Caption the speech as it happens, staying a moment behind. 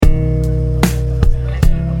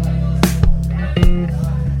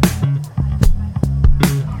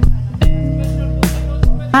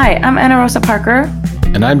Hi, I'm Anna Rosa Parker.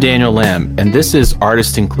 And I'm Daniel Lamb, and this is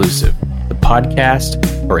Artist Inclusive, the podcast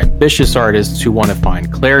for ambitious artists who want to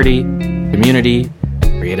find clarity, community,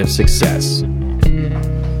 creative success.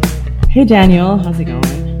 Hey Daniel, how's it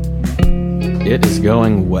going? It is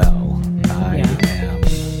going well. I am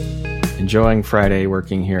enjoying Friday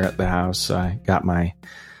working here at the house. I got my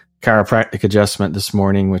chiropractic adjustment this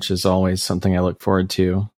morning, which is always something I look forward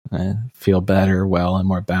to. I feel better, well, and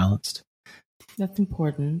more balanced. That's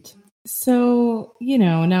important. So,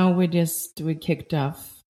 now we kicked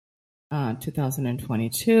off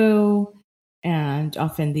 2022, and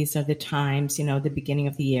often these are the times, the beginning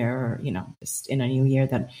of the year, or, just in a new year,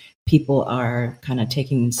 that people are kind of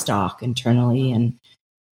taking stock internally and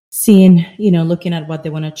seeing, looking at what they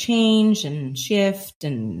want to change and shift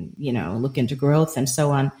and, look into growth and so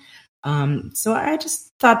on. So I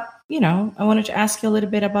just thought, I wanted to ask you a little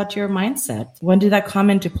bit about your mindset. When did that come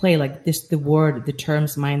into play? Like the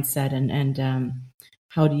terms mindset and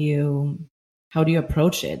how do you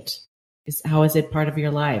approach it? How is it part of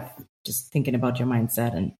your life? Just thinking about your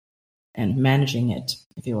mindset and managing it,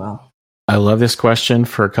 if you will. I love this question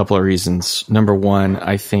for a couple of reasons. Number one,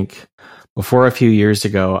 I think before a few years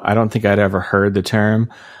ago, I don't think I'd ever heard the term,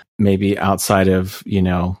 maybe outside of,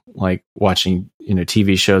 like watching,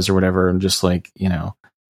 TV shows or whatever, and just like,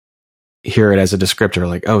 hear it as a descriptor,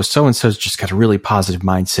 like, oh, so-and-so's just got a really positive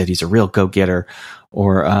mindset. He's a real go-getter.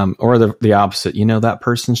 Or the opposite, that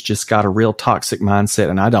person's just got a real toxic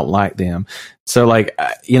mindset and I don't like them. So like,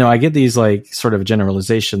 I get these like sort of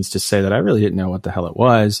generalizations to say that I really didn't know what the hell it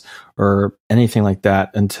was or anything like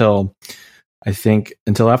that until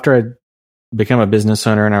after I'd become a business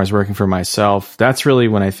owner and I was working for myself. That's really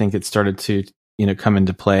when I think it started to, come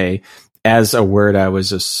into play as a word I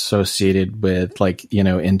was associated with, like,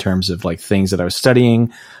 in terms of like things that I was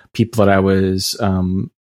studying, people that I was,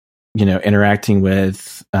 interacting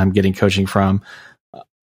with, getting coaching from,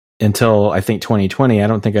 until I think 2020. I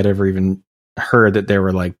don't think I'd ever even heard that there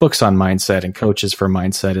were like books on mindset and coaches for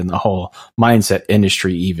mindset and the whole mindset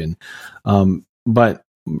industry even. But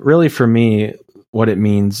really for me, what it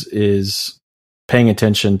means is paying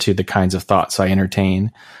attention to the kinds of thoughts I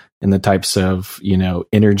entertain and the types of,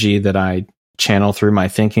 energy that I channel through my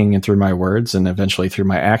thinking and through my words and eventually through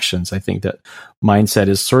my actions. I think that mindset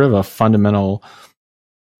is sort of a fundamental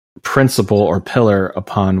principle or pillar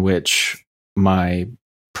upon which my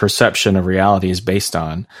perception of reality is based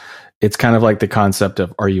on. It's kind of like the concept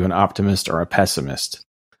of, are you an optimist or a pessimist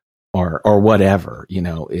or whatever,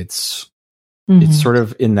 it's sort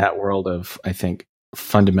of in that world of, I think,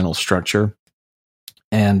 fundamental structure.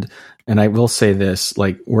 And I will say this,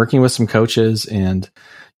 like working with some coaches and,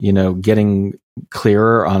 getting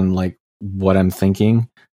clearer on like what I'm thinking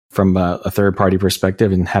from a third party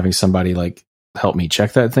perspective and having somebody like help me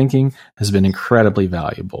check that thinking has been incredibly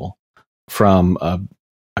valuable from a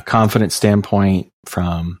confidence standpoint,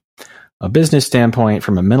 from a business standpoint,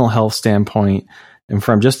 from a mental health standpoint, and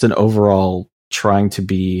from just an overall trying to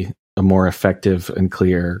be a more effective and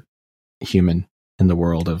clear human in the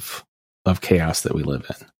world of chaos that we live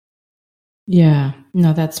in. Yeah,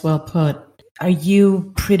 no, that's well put. Are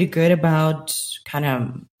you pretty good about kind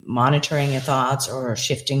of monitoring your thoughts or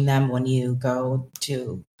shifting them when you go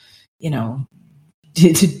to,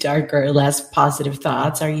 to darker, less positive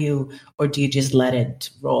thoughts? Or do you just let it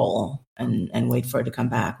roll and wait for it to come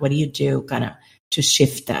back? What do you do kind of to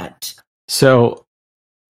shift that? So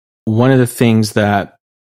one of the things that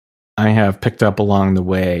I have picked up along the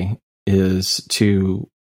way is to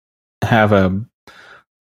have a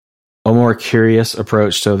more curious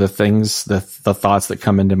approach to the things, the thoughts that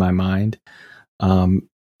come into my mind,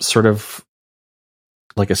 sort of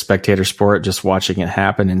like a spectator sport, just watching it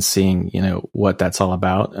happen and seeing, what that's all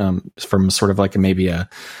about. From sort of like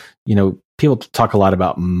people talk a lot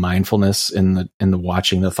about mindfulness in the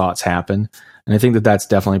watching the thoughts happen. And I think that that's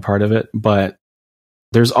definitely part of it, but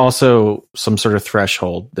there's also some sort of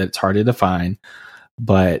threshold that it's hard to define,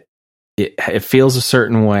 but it feels a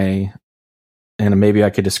certain way. And maybe I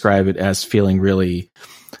could describe it as feeling really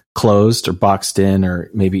closed or boxed in or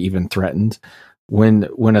maybe even threatened.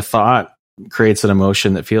 When a thought creates an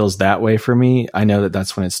emotion that feels that way for me, I know that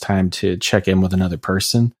that's when it's time to check in with another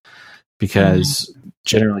person. Because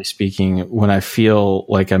generally speaking, when I feel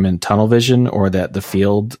like I'm in tunnel vision or that the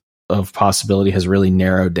field of possibility has really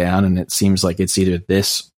narrowed down and it seems like it's either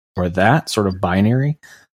this or that sort of binary,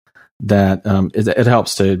 that it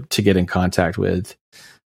helps to get in contact with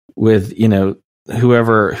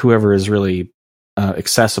whoever is really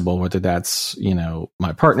accessible, whether that's,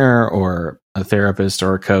 my partner or a therapist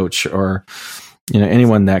or a coach or,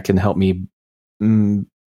 anyone that can help me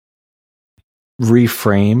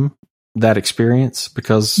reframe that experience,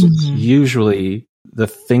 because Mm-hmm. usually the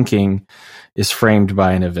thinking is framed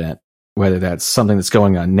by an event, whether that's something that's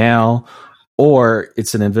going on now or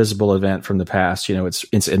it's an invisible event from the past.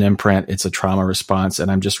 It's an imprint, it's a trauma response,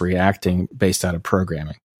 and I'm just reacting based out of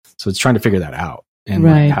programming. So it's trying to figure that out and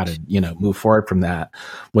like how to, move forward from that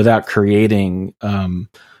without creating,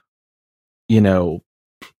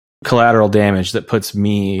 collateral damage that puts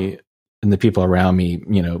me and the people around me,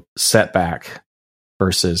 set back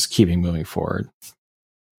versus keeping moving forward.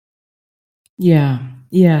 Yeah,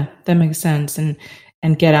 that makes sense.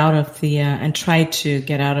 And get out of the and try to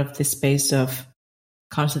get out of the space of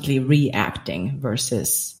constantly reacting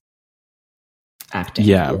versus acting.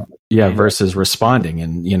 Yeah, versus responding,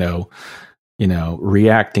 and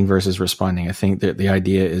reacting versus responding. I think that the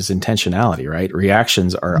idea is intentionality, right?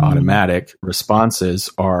 Reactions are automatic, responses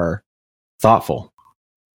are thoughtful.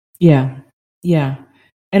 Yeah.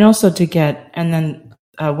 And also and then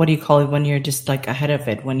what do you call it when you're just like ahead of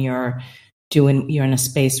it, when you're in a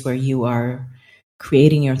space where you are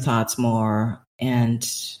creating your thoughts more. And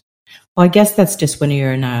well, I guess that's just when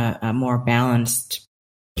you're in a more balanced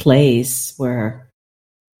place where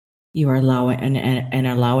you are allowing and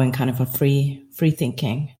allowing kind of a free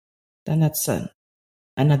thinking. Then that's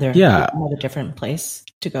another different place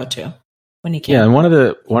to go to when you can. Yeah, and one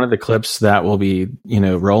of the clips that will be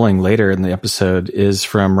rolling later in the episode is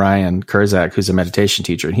from Ryan Kurzak, who's a meditation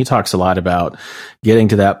teacher, and he talks a lot about getting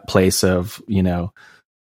to that place of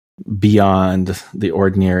beyond the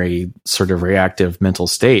ordinary sort of reactive mental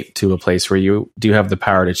state to a place where you do have the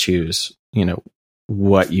power to choose,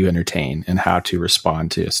 what you entertain and how to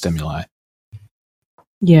respond to a stimuli.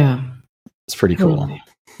 Yeah. It's pretty cool.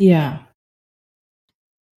 Yeah.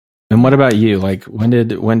 And what about you? Like, when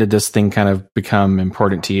did this thing kind of become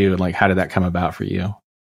important to you, and like how did that come about for you?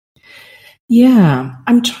 Yeah,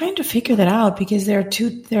 I'm trying to figure that out because there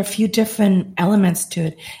are a few different elements to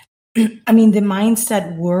it. I mean, the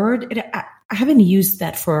mindset word, I haven't used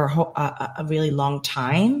that for a really long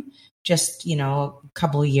time, just, a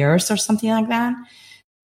couple of years or something like that.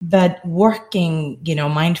 But working,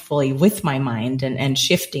 mindfully with my mind and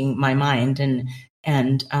shifting my mind and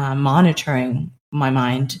monitoring my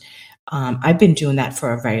mind, I've been doing that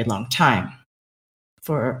for a very long time,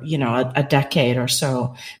 for, a decade or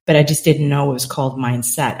so, but I just didn't know it was called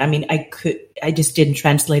mindset. I mean, I just didn't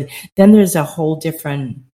translate. Then there's a whole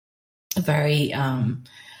different, very in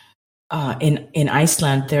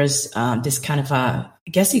Iceland, there's this kind of I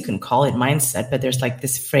guess you can call it mindset, but there's like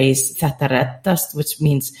this phrase "þetta," which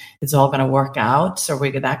means it's all going to work out. So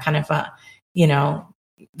we get that kind of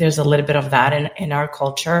there's a little bit of that in our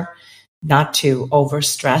culture, not to over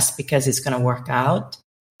stress because it's going to work out.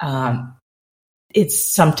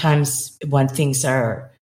 It's sometimes when things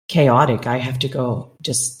are chaotic, I have to go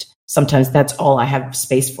just. Sometimes that's all I have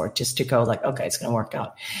space for, just to go like, okay, it's going to work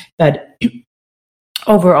out. But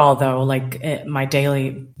overall, though, like my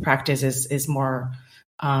daily practice is more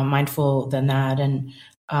mindful than that, and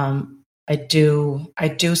I do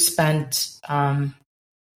spend time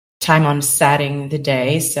on setting the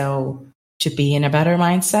day, so to be in a better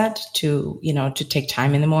mindset, to take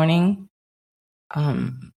time in the morning,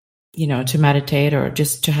 to meditate or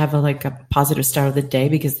just to have a positive start of the day,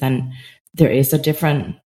 because then there is a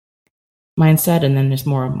different mindset, and then there's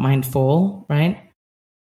more mindful, right?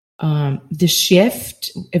 The shift,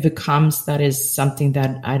 if it comes, that is something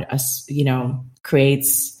that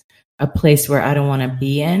creates a place where I don't want to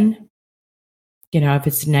be in. If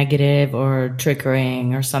it's negative or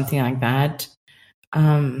triggering or something like that,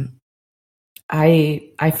 I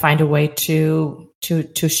find a way to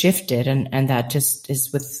shift it, and that just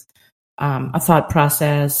is with a thought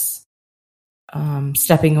process.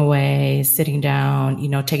 Stepping away, sitting down,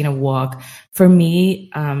 taking a walk. For me,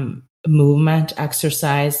 movement,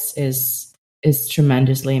 exercise is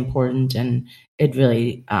tremendously important, and it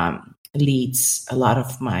really leads a lot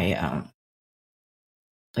of my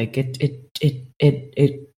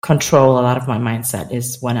it control a lot of my mindset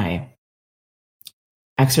is when I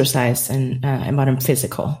exercise and when I'm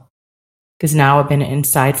physical. Because now I've been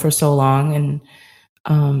inside for so long,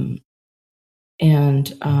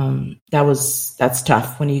 and that's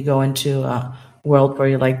tough when you go into a world where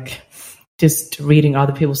you're like just reading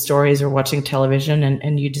other people's stories or watching television,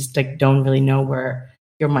 and you just don't really know where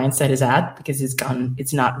your mindset is at because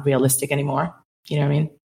it's not realistic anymore. You know what I mean?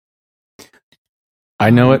 I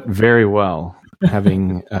know it very well,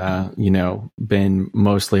 having been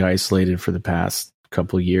mostly isolated for the past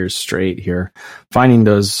couple of years straight here, finding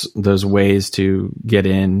those ways to get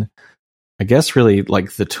in. I guess really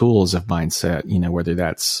like the tools of mindset, whether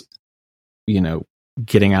that's,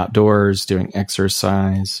 getting outdoors, doing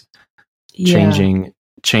exercise, changing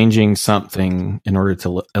changing something in order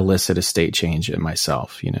to elicit a state change in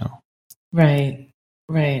myself,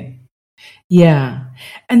 Right. Yeah.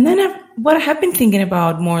 And then what I have been thinking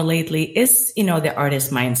about more lately is, the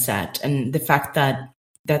artist mindset and the fact that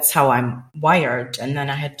that's how I'm wired. And then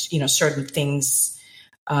I had, certain things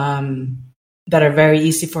that are very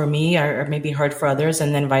easy for me are maybe hard for others.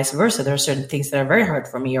 And then vice versa. There are certain things that are very hard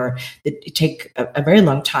for me or that take a very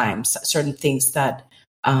long time. Certain things that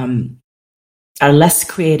are less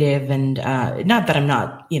creative. And not that I'm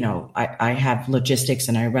not, I have logistics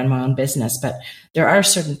and I run my own business, but there are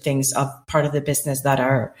certain things of part of the business that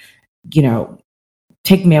are,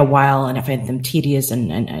 take me a while and I find them tedious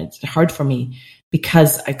and it's hard for me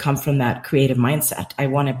because I come from that creative mindset. I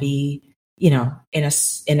want to be, in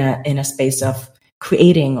a space of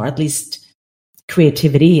creating or at least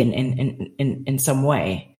creativity in some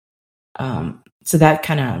way. So that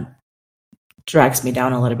kind of drags me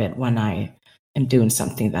down a little bit when I am doing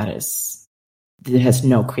something that has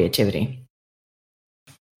no creativity.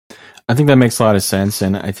 I think that makes a lot of sense.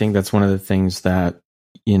 And I think that's one of the things that,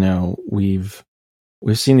 we've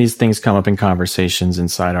seen these things come up in conversations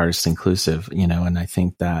inside Artists Inclusive, and I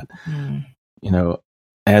think that,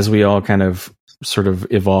 as we all kind of sort of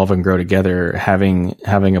evolve and grow together, having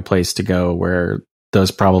a place to go where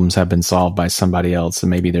those problems have been solved by somebody else and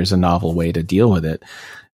maybe there's a novel way to deal with it,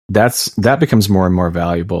 that becomes more and more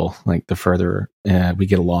valuable, like the further we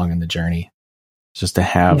get along in the journey. Just to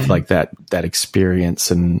have like that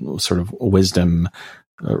experience and sort of wisdom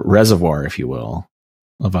reservoir, if you will,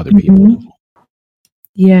 of other people.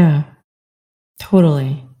 Yeah,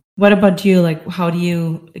 totally. What about you? Like, how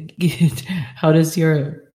does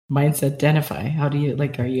your mindset identify? How do you,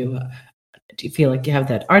 like, do you feel like you have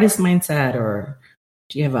that artist mindset or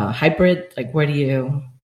do you have a hybrid? Like, you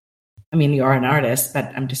are an artist,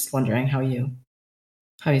 but I'm just wondering how you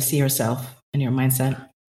see yourself and your mindset.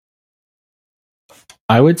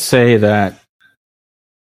 I would say that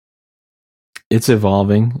it's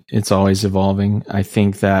evolving. It's always evolving. I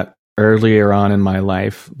think that earlier on in my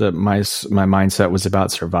life, my mindset was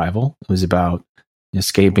about survival. It was about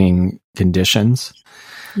escaping conditions.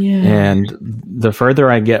 Yeah. And the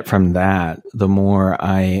further I get from that, the more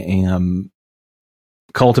I am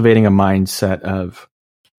cultivating a mindset of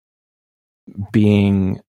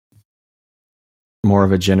being more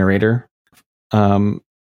of a generator.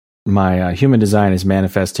 My human design is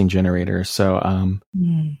manifesting generator. So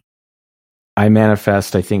I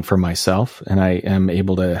manifest, I think, for myself, and I am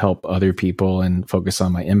able to help other people and focus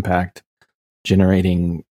on my impact,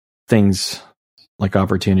 generating things like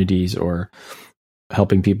opportunities or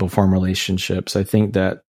helping people form relationships. I think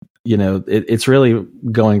that, it's really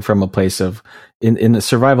going from a place of, in the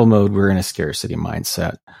survival mode, we're in a scarcity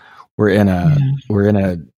mindset. We're in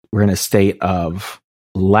a state of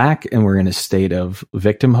lack, and we're in a state of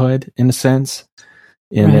victimhood in a sense.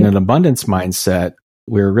 And in an abundance mindset,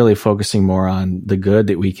 we're really focusing more on the good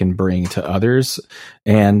that we can bring to others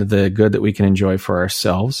and the good that we can enjoy for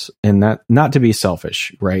ourselves, and that not to be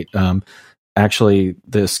selfish, right? Actually,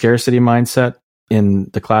 the scarcity mindset in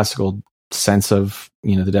the classical sense of,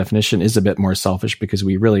 the definition is a bit more selfish because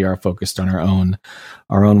we really are focused on our own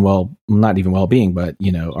not even well-being, but,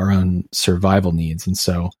 our own survival needs. And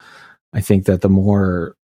so I think that the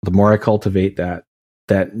more I cultivate that,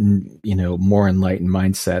 more enlightened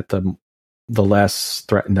mindset, the less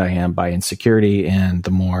threatened I am by insecurity, and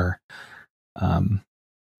the more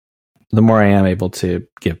I am able to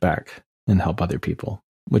give back and help other people,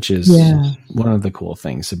 which is one of the cool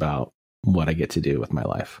things about what I get to do with my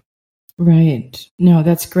life. Right. No,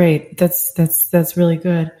 that's great. That's really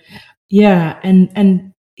good. Yeah.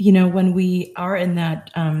 And, when we are in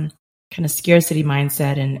that, kind of scarcity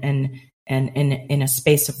mindset and in a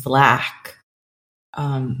space of lack,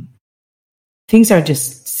 things are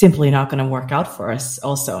just simply not going to work out for us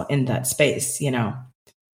also in that space,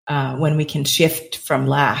 when we can shift from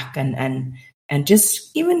lack and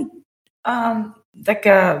just even,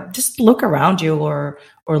 just look around you or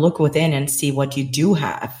look within and see what you do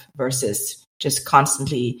have versus just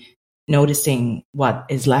constantly noticing what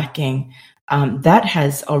is lacking. That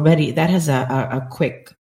has a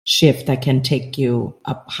quick shift that can take you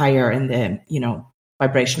up higher in the,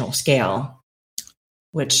 vibrational scale,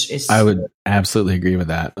 which is... I would absolutely agree with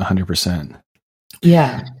that 100%.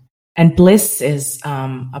 Yeah. And bliss is,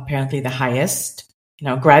 apparently the highest.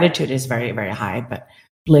 Gratitude is very, very high, but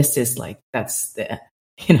bliss is like, that's the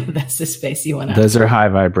space you want to... Those are high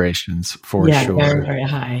vibrations for sure. Very, very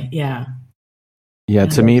high. Yeah. Yeah.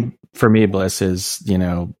 For me, bliss is,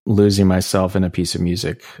 losing myself in a piece of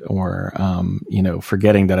music or,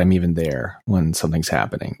 forgetting that I'm even there when something's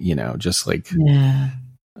happening, just like,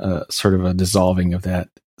 sort of a dissolving of that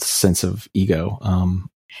sense of ego.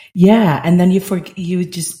 Yeah, and then you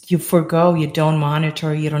forgo, you don't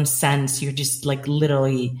monitor, you don't sense, you're just like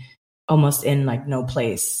literally almost in like no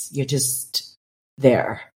place. You're just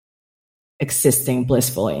there, existing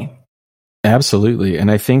blissfully. Absolutely. And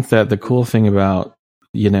I think that the cool thing about,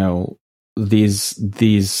 these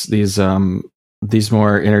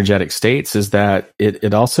more energetic states is that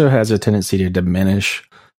it also has a tendency to diminish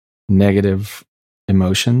negative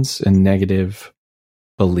emotions and negative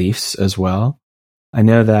beliefs as well. I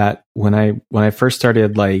know that when I first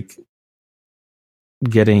started like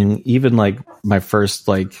getting even like my first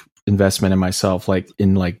like investment in myself, like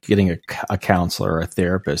in like getting a counselor or a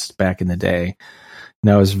therapist back in the day,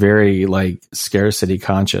 I was very like scarcity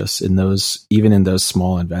conscious even in those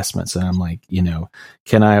small investments. And I'm like,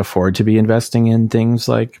 can I afford to be investing in things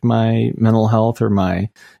like my mental health or my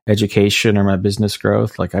education or my business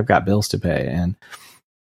growth? Like I've got bills to pay. And,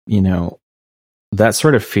 that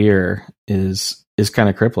sort of fear is kind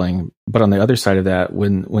of crippling. But on the other side of that,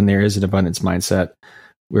 when there is an abundance mindset,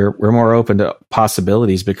 we're more open to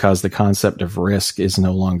possibilities because the concept of risk is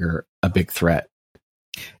no longer a big threat.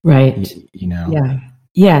 Right. Yeah.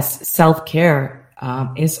 Yes. Self-care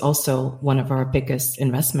is also one of our biggest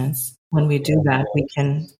investments. When we do that,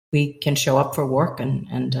 we can show up for work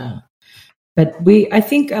but I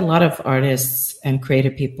think a lot of artists and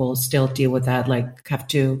creative people still deal with that, like have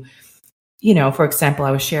to, for example,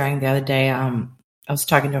 I was sharing the other day, I was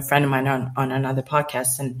talking to a friend of mine on another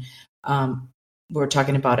podcast, and we were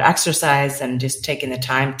talking about exercise and just taking the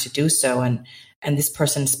time to do so. And this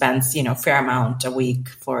person spends, fair amount a week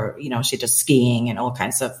for, she does skiing and all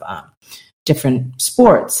kinds of different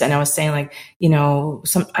sports. And I was saying like,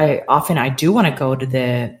 I do want to go to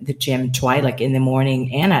the gym twice, like in the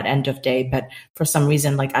morning and at end of day. But for some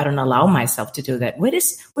reason, like I don't allow myself to do that,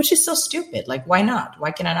 which is so stupid. Like, why not? Why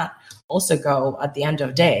can I not also go at the end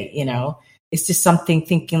of day? It's just something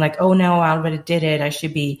thinking like, oh no, I already did it. I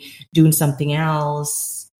should be doing something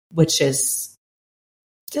else, which is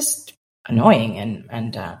just annoying.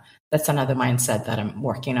 And that's another mindset that I'm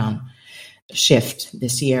working on shift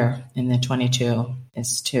this year in the 22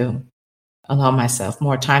 is to allow myself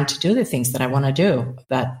more time to do the things that I want to do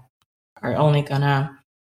that are only going to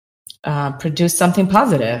produce something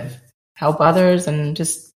positive, help others, and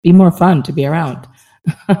just be more fun to be around.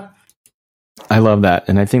 I love that.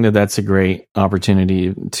 And I think that that's a great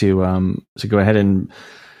opportunity to go ahead and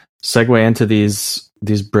segue into these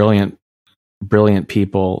brilliant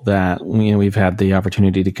people that, we've had the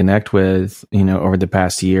opportunity to connect with, over the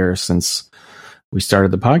past year since we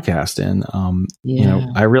started the podcast. And,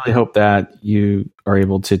 I really hope that you are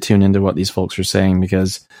able to tune into what these folks are saying,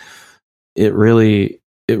 because it really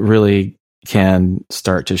can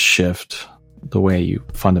start to shift the way you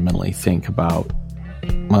fundamentally think about,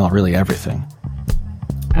 well, really everything.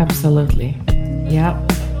 Absolutely. Yep.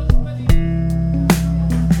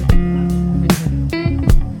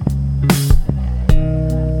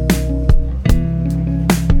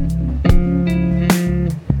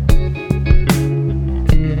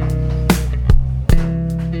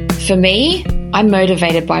 For me, I'm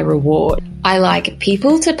motivated by reward. I like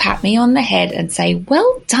people to pat me on the head and say,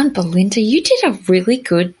 well done, Belinda, you did a really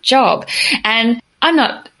good job. And I'm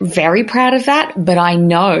not very proud of that, but I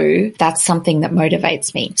know that's something that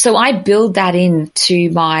motivates me. So I build that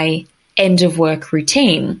into my end of work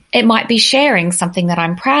routine. It might be sharing something that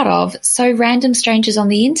I'm proud of, so random strangers on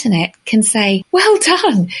the internet can say, well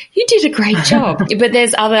done, you did a great job. But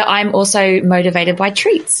I'm also motivated by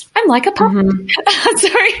treats. I'm like a puppet. Mm-hmm. So,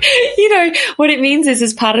 what it means is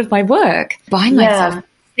as part of my work, buying myself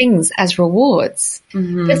things as rewards.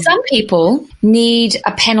 Mm-hmm. But some people need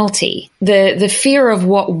a penalty, the fear of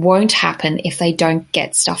what won't happen if they don't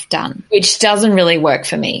get stuff done, which doesn't really work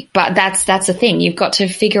for me. But that's the thing. You've got to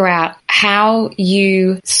figure out how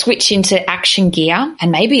you switch into action gear.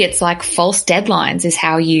 And maybe it's like false deadlines is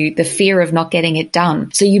the fear of not getting it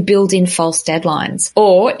done. So you build in false deadlines,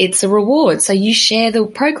 or it's a reward. So you share the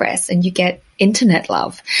progress and you get internet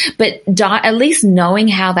love. But at least knowing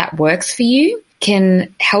how that works for you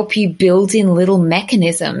can help you build in little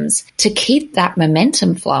mechanisms to keep that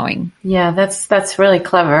momentum flowing. Yeah, that's really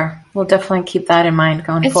clever. We'll definitely keep that in mind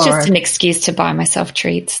going forward. It's just an excuse to buy myself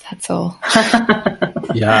treats, that's all.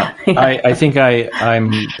 Yeah, I think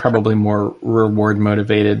I'm probably more reward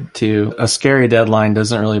motivated too. A scary deadline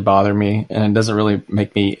doesn't really bother me, and it doesn't really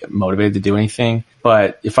make me motivated to do anything.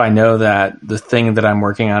 But if I know that the thing that I'm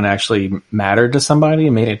working on actually mattered to somebody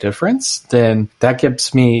and made a difference, then that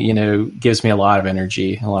gives me a lot of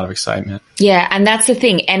energy, a lot of excitement. Yeah, and that's the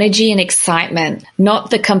thing, energy and excitement,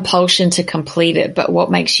 not the compulsion to complete it, but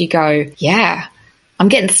what makes you go, yeah, I'm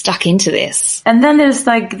getting stuck into this. And then there's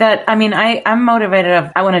like that, I mean, I'm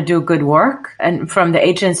motivated I want to do good work. And from the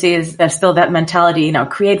agencies, there's still that mentality, you know,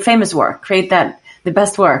 create famous work, create the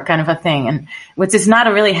best work kind of a thing. And which is not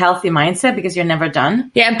a really healthy mindset because you're never done.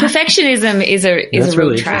 Yeah. And perfectionism is a real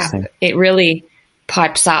really trap. It really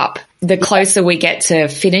pipes up. The closer we get to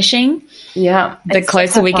finishing, the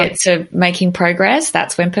closer we get to making progress,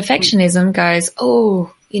 that's when perfectionism goes,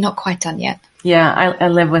 oh, you're not quite done yet. Yeah, I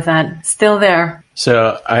live with that. Still there.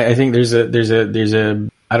 So I think there's a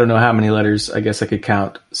I don't know how many letters, I guess I could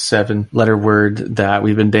count 7-letter word that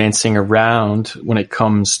we've been dancing around when it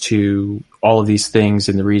comes to all of these things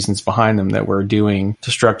and the reasons behind them that we're doing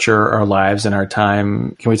to structure our lives and our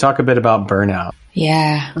time. Can we talk a bit about burnout?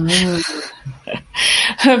 Yeah.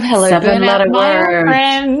 Hello, 7-letter burnout, my word.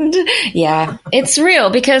 friend. Yeah, it's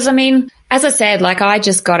real because, I mean, as I said, like I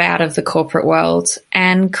just got out of the corporate world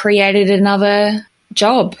and created another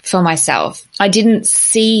job for myself. I didn't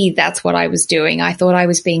see that's what I was doing. I thought I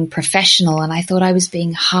was being professional and I thought I was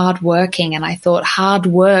being hardworking and I thought hard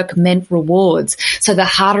work meant rewards. So the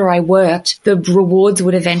harder I worked, the rewards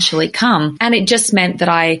would eventually come. And it just meant that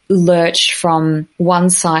I lurched from one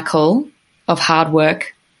cycle of hard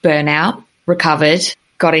work, burnout, recovered,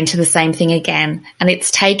 got into the same thing again. And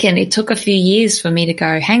it took a few years for me to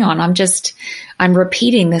go, hang on, I'm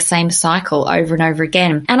repeating the same cycle over and over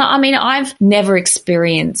again. And I mean, I've never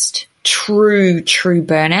experienced true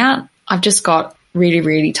burnout. I've just got really,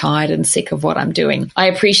 really tired and sick of what I'm doing. I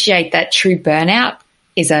appreciate that true burnout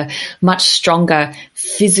is a much stronger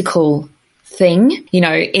physical thing, you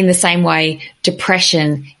know, in the same way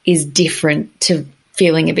depression is different to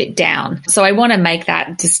feeling a bit down. So I want to make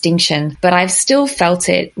that distinction, but I've still felt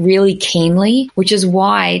it really keenly, which is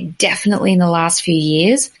why definitely in the last few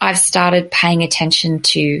years, I've started paying attention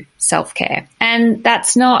to self-care. And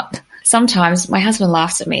that's not, sometimes my husband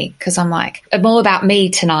laughs at me because I'm like, I'm all about me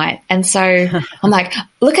tonight. And so I'm like,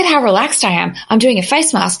 look at how relaxed I am. I'm doing a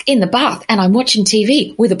face mask in the bath and I'm watching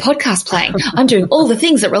TV with a podcast playing. I'm doing all the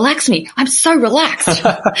things that relax me. I'm so relaxed.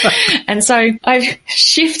 And so I've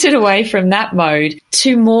shifted away from that mode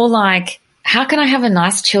to more like, how can I have a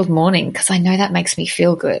nice chilled morning? Because I know that makes me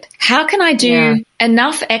feel good. How can I do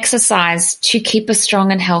enough exercise to keep a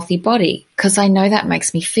strong and healthy body? Because I know that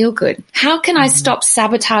makes me feel good. How can I stop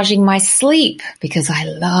sabotaging my sleep? Because I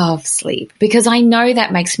love sleep. Because I know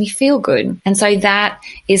that makes me feel good. And so that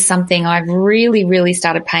is something I've really, really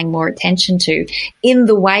started paying more attention to in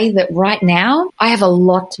the way that right now I have a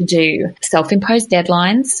lot to do. Self-imposed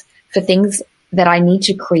deadlines for things that I need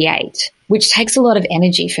to create, which takes a lot of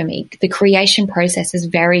energy for me. The creation process is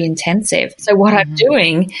very intensive. So what I'm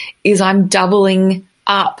doing is I'm doubling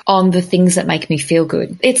up on the things that make me feel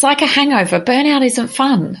good. It's like a hangover. Burnout isn't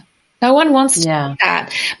fun. No one wants to do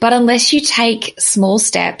that. But unless you take small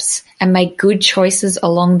steps and make good choices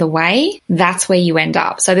along the way, that's where you end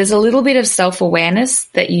up. So there's a little bit of self-awareness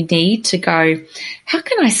that you need to go, how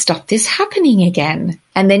can I stop this happening again?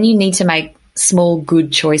 And then you need to make small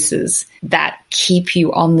good choices that keep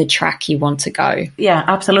you on the track you want to go. Yeah,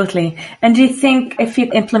 absolutely. And do you think if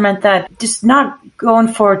you implement that, just not going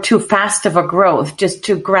for too fast of a growth, just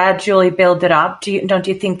to gradually build it up, don't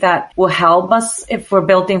you think that will help us if we're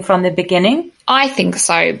building from the beginning? I think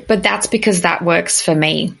so, but that's because that works for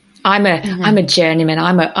me. I'm a journeyman.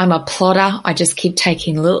 I'm a plotter. I just keep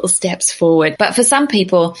taking little steps forward. But for some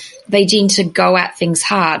people, they need to go at things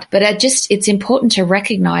hard. But it's important to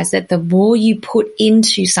recognize that the more you put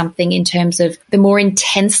into something in terms of the more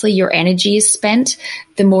intensely your energy is spent,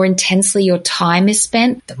 the more intensely your time is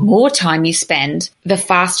spent, the more time you spend, the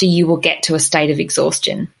faster you will get to a state of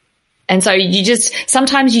exhaustion. And so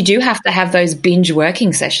sometimes you do have to have those binge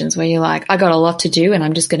working sessions where you're like, I got a lot to do and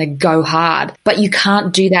I'm just going to go hard. But you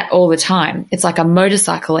can't do that all the time. It's like a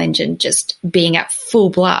motorcycle engine just being at full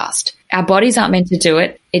blast. Our bodies aren't meant to do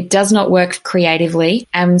it. It does not work creatively.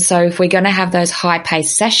 And so if we're going to have those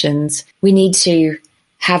high-paced sessions, we need to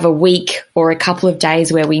have a week or a couple of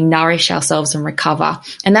days where we nourish ourselves and recover.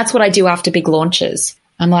 And that's what I do after big launches.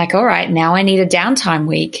 I'm like, all right, now I need a downtime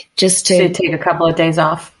week just to take a couple of days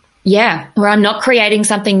off. Yeah, where I'm not creating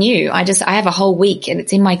something new. I have a whole week and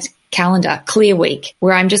it's in my calendar, clear week,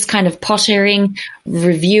 where I'm just kind of pottering,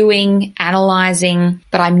 reviewing, analyzing,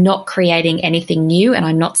 but I'm not creating anything new and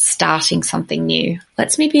I'm not starting something new.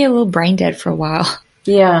 Lets me be a little brain dead for a while.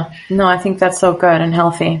 Yeah, no, I think that's so good and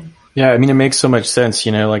healthy. Yeah, I mean, it makes so much sense,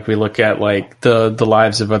 you know, like we look at like the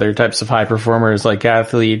lives of other types of high performers like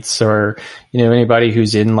athletes or, you know, anybody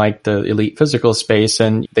who's in like the elite physical space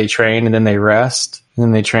and they train and then they rest and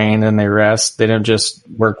then they train and they rest. They don't just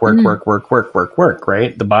work,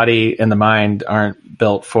 right? The body and the mind aren't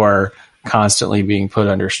built for constantly being put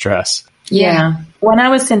under stress. Yeah. When I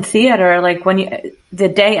was in theater, like the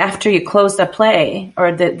day after you closed a play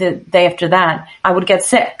or the day after that, I would get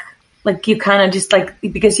sick. Like you kind of just like,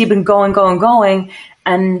 because you've been going,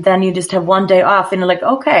 and then you just have one day off and you're like,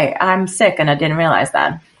 okay, I'm sick. And I didn't realize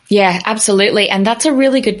that. Yeah, absolutely. And that's a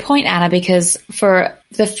really good point, Anna, because for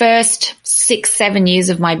the first 6-7 years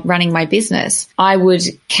of running my business, I would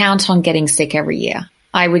count on getting sick every year.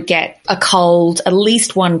 I would get a cold, at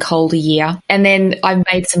least one cold a year. And then I've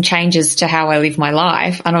made some changes to how I live my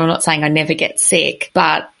life. And I'm not saying I never get sick,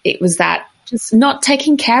 but it was that just not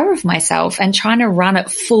taking care of myself and trying to run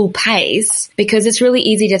at full pace, because it's really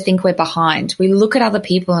easy to think we're behind. We look at other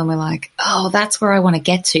people and we're like, oh, that's where I want to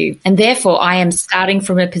get to. And therefore I am starting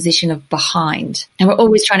from a position of behind, and we're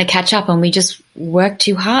always trying to catch up, and we just work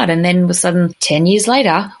too hard. And then all of a sudden 10 years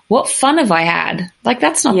later, what fun have I had? Like,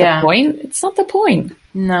 that's not the point. It's not the point.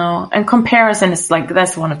 No. And comparison is like,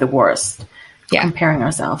 that's one of the worst. Yeah. Comparing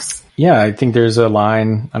ourselves. Yeah, I think there's a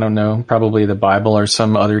line, I don't know, probably the Bible or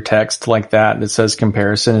some other text like that says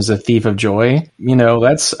comparison is a thief of joy. You know,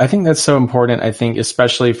 I think that's so important. I think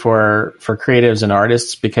especially for creatives and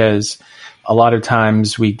artists, because a lot of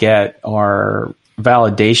times we get our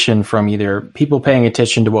validation from either people paying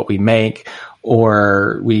attention to what we make,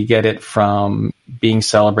 or we get it from being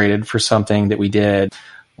celebrated for something that we did,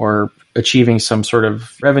 or achieving some sort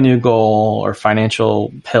of revenue goal or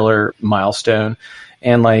financial pillar milestone.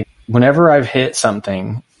 And like, whenever I've hit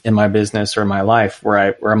something in my business or my life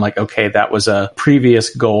where I'm like, okay, that was a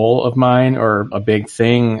previous goal of mine or a big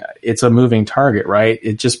thing, it's a moving target, right?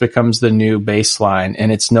 It just becomes the new baseline,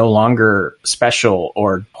 and it's no longer special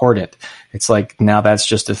or important. It's like, now that's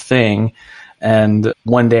just a thing. And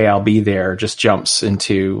one day I'll be there, just jumps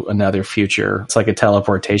into another future. It's like a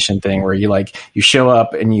teleportation thing where you show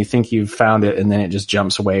up and you think you've found it, and then it just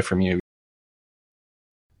jumps away from you.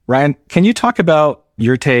 Ryan, can you talk about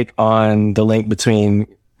your take on the link between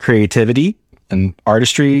creativity and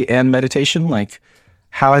artistry and meditation? Like,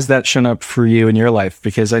 how has that shown up for you in your life?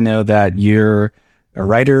 Because I know that you're a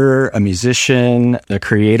writer, a musician, a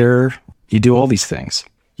creator. You do all these things.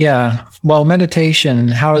 Yeah. Well, meditation,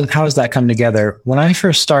 how does that come together? When I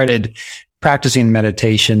first started practicing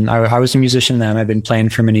meditation, I was a musician then. I've been playing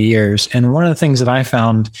for many years. And one of the things that I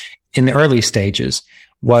found in the early stages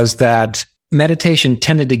was that meditation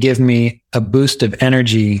tended to give me a boost of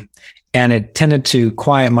energy, and it tended to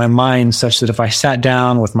quiet my mind such that if I sat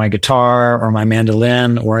down with my guitar or my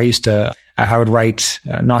mandolin, or I would write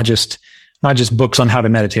not just books on how to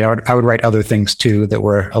meditate. I would write other things too that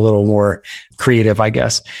were a little more creative, I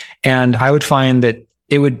guess. And I would find that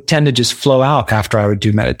it would tend to just flow out after I would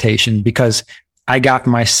do meditation, because I got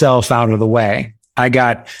myself out of the way. I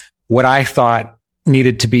got what I thought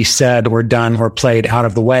needed to be said or done or played out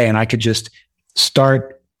of the way. And I could just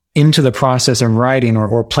start into the process of writing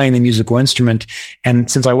or playing the musical instrument. And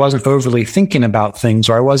since I wasn't overly thinking about things,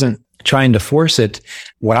 or I wasn't trying to force it,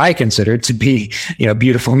 what I considered to be,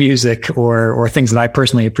 beautiful music or things that I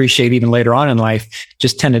personally appreciate even later on in life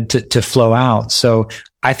just tended to flow out. So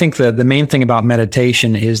I think the main thing about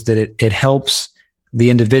meditation is that it helps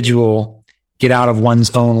the individual get out of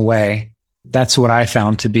one's own way. That's what I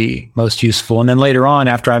found to be most useful. And then later on,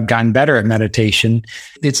 after I've gotten better at meditation,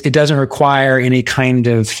 it doesn't require any kind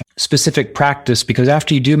of specific practice, because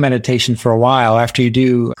after you do meditation for a while, after you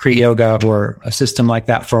do Kriya Yoga or a system like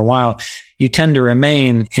that for a while, you tend to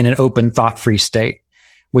remain in an open, thought-free state,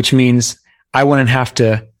 which means I wouldn't have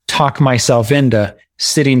to talk myself into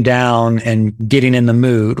sitting down and getting in the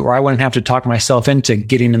mood, or I wouldn't have to talk myself into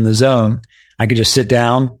getting in the zone. I could just sit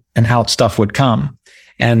down and out stuff would come.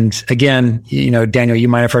 And again, Daniel, you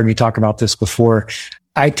might have heard me talk about this before.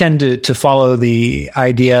 I tend to follow the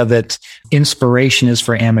idea that inspiration is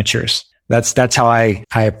for amateurs. That's how I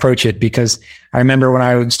approach it, because I remember when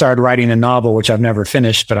I started writing a novel, which I've never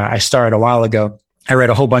finished, but I started a while ago, I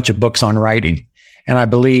read a whole bunch of books on writing. And I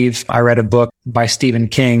believe I read a book by Stephen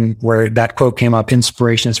King where that quote came up,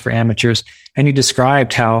 inspiration is for amateurs. And he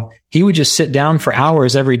described how he would just sit down for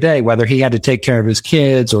hours every day, whether he had to take care of his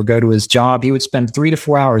kids or go to his job. He would spend 3 to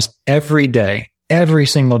 4 hours every day, every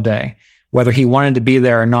single day, whether he wanted to be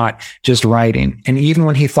there or not, just writing. And even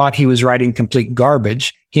when he thought he was writing complete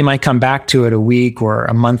garbage, he might come back to it a week or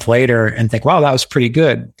a month later and think, wow, that was pretty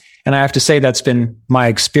good. And I have to say that's been my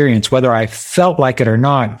experience, whether I felt like it or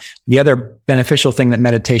not. The other beneficial thing that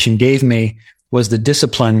meditation gave me was the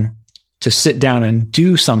discipline to sit down and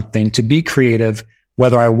do something, to be creative,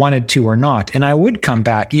 whether I wanted to or not. And I would come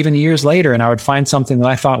back even years later and I would find something that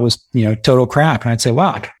I thought was, total crap. And I'd say,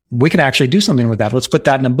 wow, we could actually do something with that. Let's put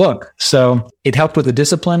that in a book. So it helped with the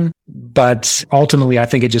discipline, but ultimately I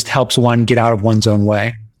think it just helps one get out of one's own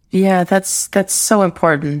way. Yeah, that's so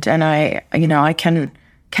important. And I can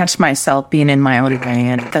catch myself being in my own way,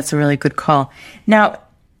 and that's a really good call. Now,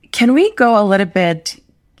 can we go a little bit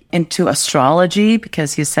into astrology?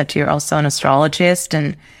 Because you said you're also an astrologist,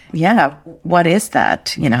 and yeah, what is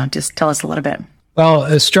that? Just tell us a little bit. Well,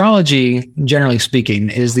 astrology, generally speaking,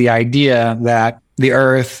 is the idea that the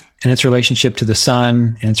Earth and its relationship to the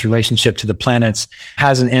sun and its relationship to the planets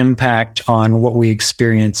has an impact on what we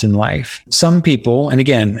experience in life. Some people, and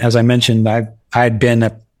again, as I mentioned, I'd been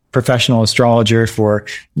a professional astrologer for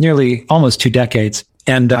nearly almost 2 decades,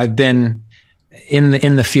 and I've been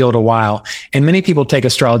in the field a while. And many people take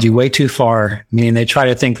astrology way too far, meaning they try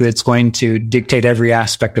to think that it's going to dictate every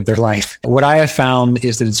aspect of their life. What I have found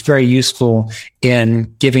is that it's very useful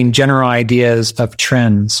in giving general ideas of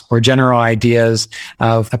trends, or general ideas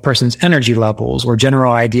of a person's energy levels, or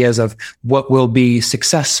general ideas of what will be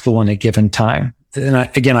successful in a given time. And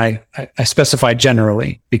I specify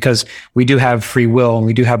generally, because we do have free will and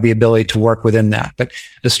we do have the ability to work within that. But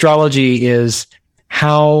astrology is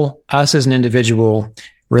how us as an individual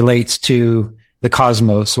relates to the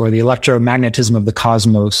cosmos, or the electromagnetism of the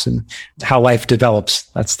cosmos, and how life develops.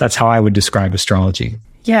 That's how I would describe astrology.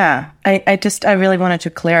 Yeah, I really wanted to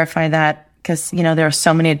clarify that, because, there are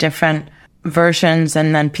so many different versions,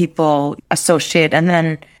 and then people associate, and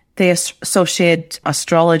then they associate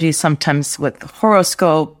astrology sometimes with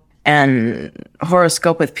horoscope, and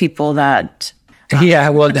horoscope with people that... Yeah,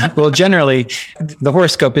 well, generally, the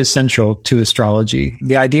horoscope is central to astrology.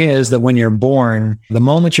 The idea is that when you're born, the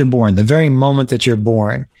moment you're born, the very moment that you're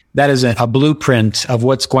born, that is a blueprint of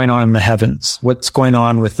what's going on in the heavens, what's going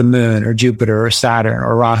on with the moon, or Jupiter, or Saturn,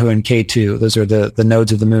 or Rahu and Ketu. Those are the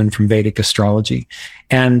nodes of the moon from Vedic astrology.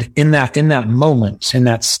 And in that moment, in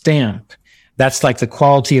that stamp, that's like the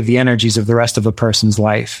quality of the energies of the rest of a person's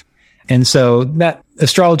life. And so that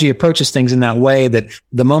astrology approaches things in that way, that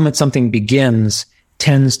the moment something begins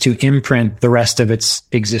tends to imprint the rest of its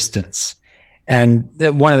existence. And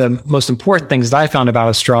one of the most important things that I found about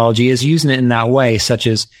astrology is using it in that way, such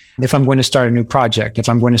as if I'm going to start a new project, if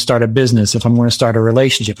I'm going to start a business, if I'm going to start a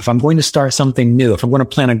relationship, if I'm going to start something new, if I'm going to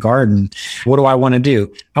plant a garden, what do I want to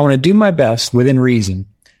do? I want to do my best within reason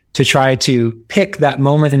to try to pick that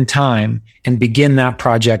moment in time and begin that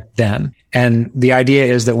project then. And the idea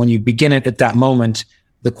is that when you begin it at that moment,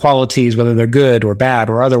 the qualities, whether they're good or bad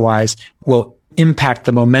or otherwise, will impact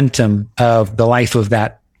the momentum of the life of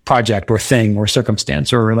that project or thing or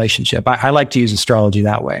circumstance or relationship. I like to use astrology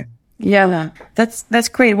that way. Yeah, that's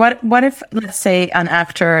great. What if, let's say, an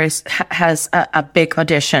actor has a big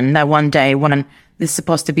audition that one day when this is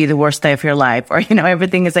supposed to be the worst day of your life, or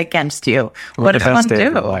everything is against you? What does one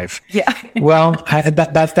do? Life. Yeah. Well,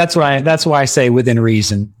 that's why I say within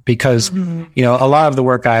reason, because a lot of the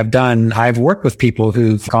work I've done, I've worked with people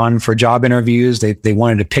who've gone for job interviews. They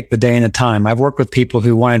wanted to pick the day and the time. I've worked with people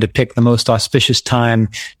who wanted to pick the most auspicious time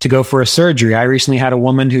to go for a surgery. I recently had a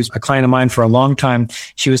woman who's a client of mine for a long time.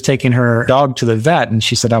 She was taking her dog to the vet, and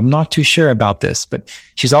she said, "I'm not too sure about this," but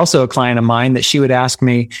she's also a client of mine that she would ask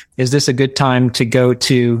me, "Is this a good time to go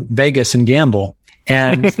to Vegas and gamble?"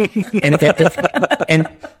 And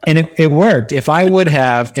it worked. If I would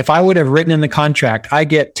have written in the contract, I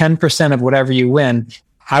get 10% of whatever you win,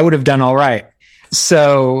 I would have done all right.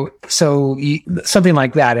 So something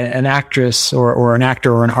like that, an actress or an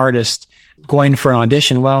actor or an artist going for an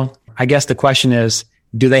audition. Well, I guess the question is,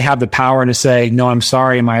 do they have the power to say, "No, I'm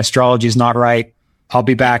sorry, my astrology is not right. I'll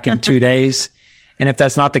be back in 2 days." And if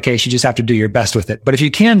that's not the case, you just have to do your best with it. But if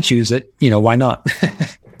you can choose it, why not?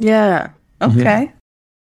 Yeah. Okay. Mm-hmm.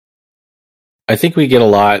 I think we hear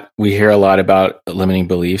a lot about limiting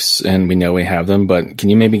beliefs, and we know we have them, but can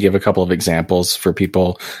you maybe give a couple of examples for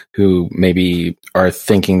people who maybe are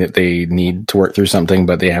thinking that they need to work through something,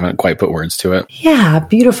 but they haven't quite put words to it? Yeah,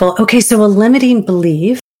 beautiful. Okay, so a limiting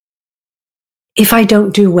belief: if I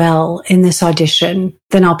don't do well in this audition,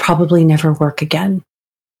 then I'll probably never work again.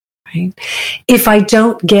 Right? If I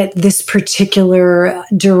don't get this particular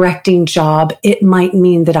directing job, it might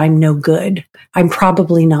mean that I'm no good. I'm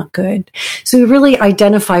probably not good. So we really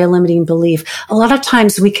identify a limiting belief. A lot of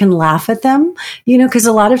times we can laugh at them, because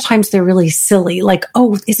a lot of times they're really silly. Like,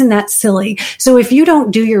 "Oh, isn't that silly?" So if you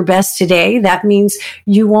don't do your best today, that means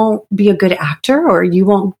you won't be a good actor, or you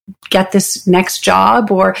won't get this next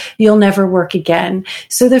job or you'll never work again.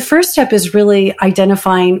 So the first step is really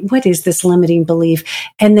identifying what is this limiting belief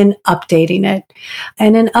and then updating it.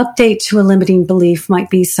 And an update to a limiting belief might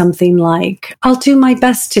be something like, I'll do my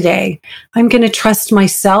best today. I'm going to trust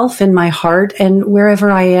myself and my heart, and wherever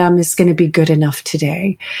I am is going to be good enough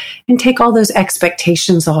today. And take all those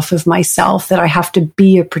expectations off of myself that I have to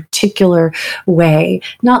be a particular way,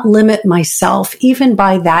 not limit myself even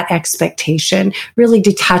by that expectation, really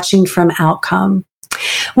detaching from outcome.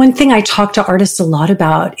 One thing I talk to artists a lot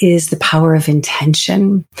about is the power of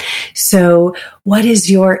intention. So what is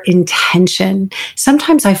your intention?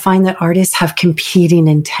 Sometimes I find that artists have competing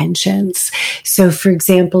intentions. So for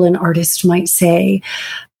example, an artist might say,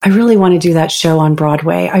 I really want to do that show on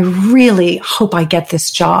Broadway. I really hope I get this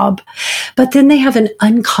job. But then they have an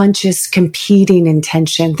unconscious competing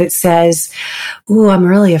intention that says, ooh, I'm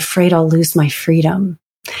really afraid I'll lose my freedom.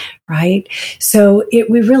 Right? So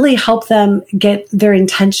we really help them get their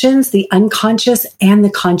intentions, the unconscious and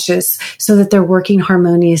the conscious, so that they're working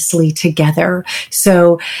harmoniously together.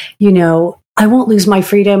 So, I won't lose my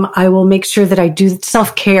freedom. I will make sure that I do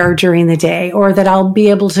self-care during the day, or that I'll be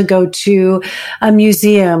able to go to a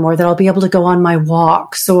museum, or that I'll be able to go on my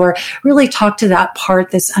walks, or really talk to that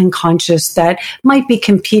part that's unconscious that might be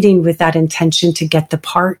competing with that intention to get the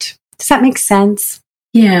part. Does that make sense?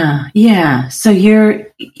 Yeah. So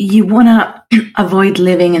you want to avoid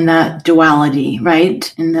living in that duality,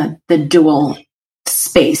 right? In the dual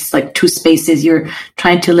space, like two spaces. You're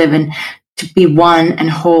trying to live in, to be one and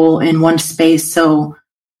whole in one space. So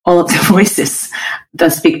all of the voices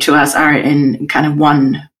that speak to us are in kind of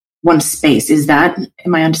one space. Am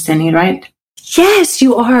I understanding it right? Yes,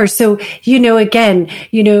 you are. So, again,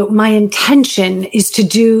 my intention is to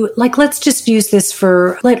do, let's just use this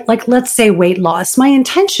for, let's say weight loss. My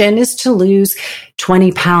intention is to lose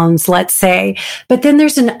 20 pounds, let's say. But then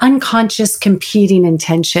there's an unconscious competing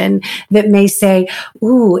intention that may say,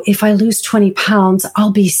 ooh, if I lose 20 pounds,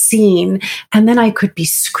 I'll be seen. And then I could be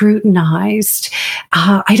scrutinized.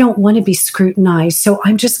 I don't want to be scrutinized. So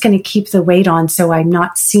I'm just going to keep the weight on so I'm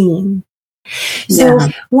not seen. So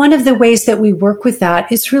one of the ways that we work with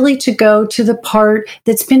that is really to go to the part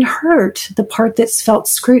that's been hurt, the part that's felt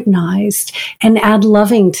scrutinized, and add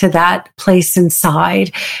loving to that place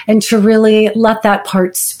inside, and to really let that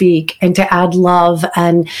part speak, and to add love,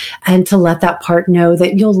 and to let that part know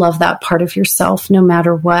that you'll love that part of yourself no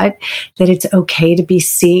matter what, that it's okay to be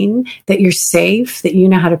seen, that you're safe, that you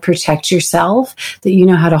know how to protect yourself, that you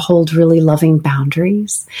know how to hold really loving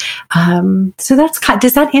boundaries. So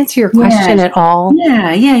does that answer your question at all?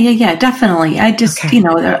 Yeah, definitely. I just,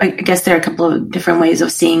 I guess there are a couple of different ways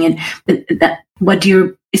of seeing it. That what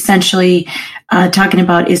you're essentially talking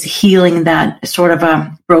about is healing that sort of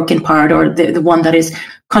a broken part, or the one that is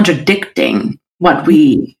contradicting what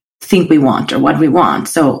we think we want or what we want.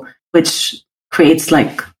 So, which creates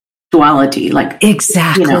like duality, like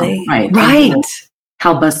exactly, right.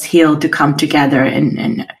 Help us heal, to come together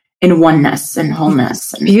in oneness and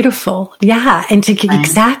wholeness. Beautiful. Yeah. And to get,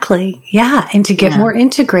 exactly. Yeah. And to get more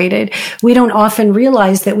integrated. We don't often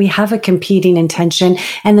realize that we have a competing intention,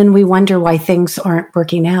 and then we wonder why things aren't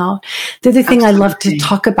working out. The other thing I love to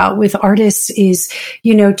talk about with artists is,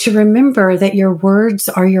 to remember that your words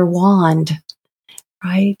are your wand,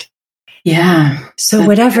 right? Yeah. So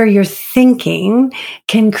whatever you're thinking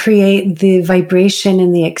can create the vibration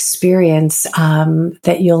and the experience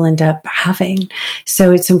that you'll end up having.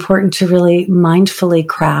 So it's important to really mindfully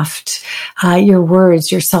craft your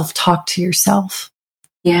words, your self-talk to yourself.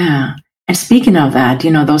 Yeah. And speaking of that,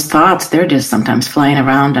 those thoughts, they're just sometimes flying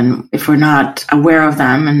around. And if we're not aware of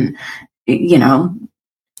them and,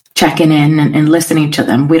 checking in and listening to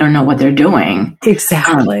them, we don't know what they're doing.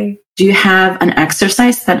 Exactly. Do you have an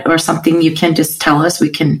exercise or something you can just tell us we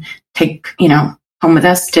can take, home with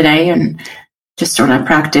us today and just sort of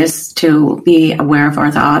practice to be aware of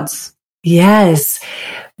our thoughts? Yes.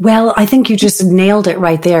 Well, I think you just nailed it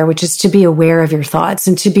right there, which is to be aware of your thoughts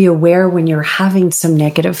and to be aware when you're having some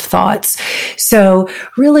negative thoughts. So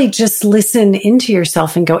really just listen into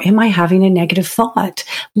yourself and go, am I having a negative thought?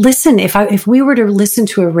 Listen, if we were to listen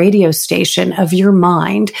to a radio station of your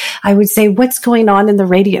mind, I would say, what's going on in the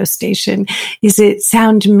radio station? Is it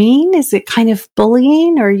sound mean? Is it kind of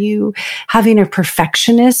bullying? Are you having a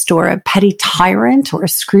perfectionist or a petty tyrant or a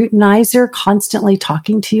scrutinizer constantly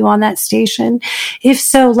talking to you on that station? If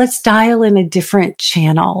so, let's dial in a different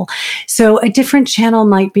channel. So a different channel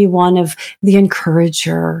might be one of the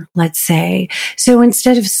encourager, let's say. So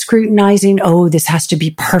instead of scrutinizing, oh, this has to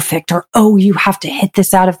be perfect, or, oh, you have to hit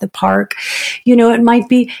this out of the park, it might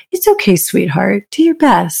be, it's okay, sweetheart, do your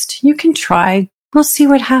best. You can try. We'll see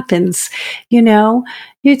what happens. You know,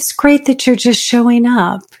 it's great that you're just showing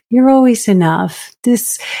up. You're always enough.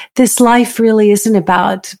 This life really isn't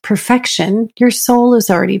about perfection. Your soul is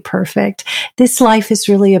already perfect. This life is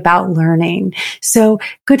really about learning. So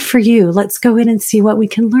good for you. Let's go in and see what we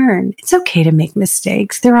can learn. It's okay to make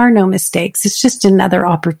mistakes. There are no mistakes. It's just another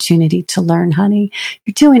opportunity to learn, honey.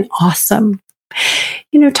 You're doing awesome.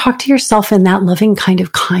 You know, talk to yourself in that loving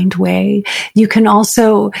kind way. You can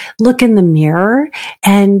also look in the mirror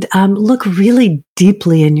and look really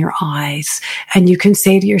deeply in your eyes. And you can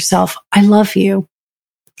say to yourself, I love you.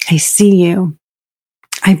 I see you.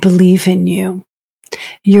 I believe in you.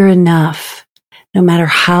 You're enough. No matter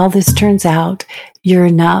how this turns out, you're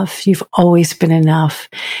enough. You've always been enough.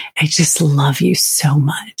 I just love you so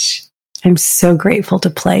much. I'm so grateful to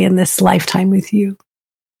play in this lifetime with you.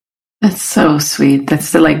 That's so sweet.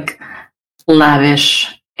 That's the like lavish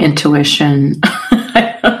intuition.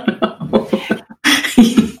 I don't know.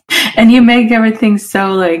 And you make everything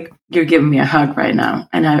so like you're giving me a hug right now.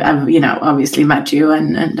 And I've obviously met you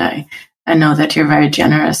and I know that you're very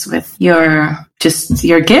generous with your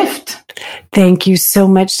gift. Thank you so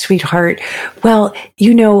much, sweetheart. Well,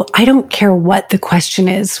 I don't care what the question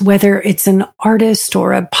is, whether it's an artist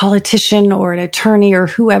or a politician or an attorney or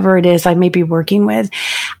whoever it is I may be working with.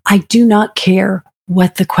 I do not care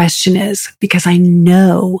what the question is because I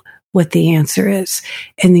know what the answer is.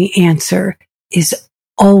 And the answer is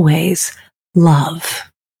always love.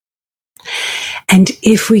 And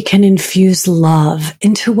if we can infuse love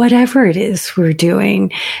into whatever it is we're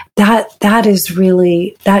doing, that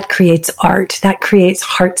creates art. That creates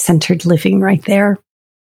heart-centered living right there.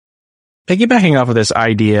 Piggybacking off of this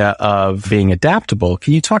idea of being adaptable,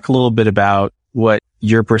 can you talk a little bit about what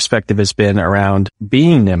your perspective has been around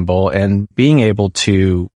being nimble and being able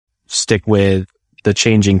to stick with the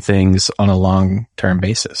changing things on a long-term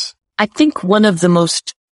basis? I think one of the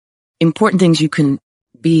most important things you can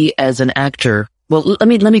be as an actor. Well, let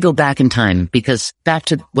me go back in time, because back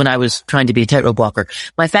to when I was trying to be a tightrope walker,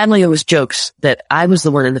 my family always jokes that I was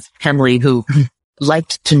the one in the family who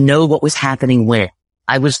liked to know what was happening where.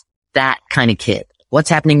 I was that kind of kid.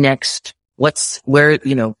 What's happening next? The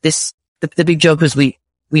big joke was we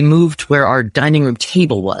moved where our dining room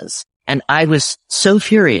table was. And I was so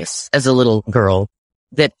furious as a little girl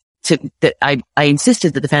that I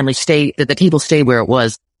insisted that the table stay where it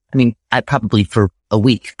was. I mean, probably for a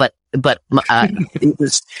week, but it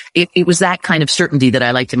was that kind of certainty that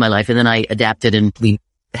I liked in my life. And then I adapted and we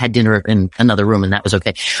had dinner in another room and that was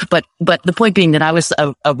okay. But the point being that I was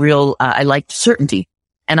I liked certainty,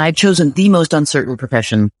 and I'd chosen the most uncertain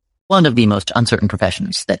profession, one of the most uncertain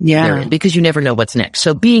professions that there is, because you never know what's next.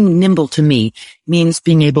 So being nimble to me means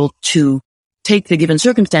being able to take the given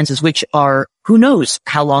circumstances, which are, who knows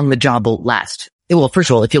how long the job will last. Well, first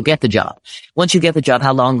of all, if you'll get the job. Once you get the job,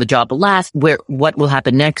 how long the job will last, what will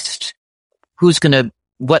happen next,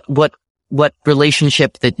 what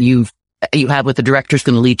relationship that you have with the director is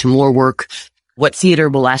going to lead to more work, what theater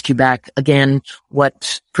will ask you back again,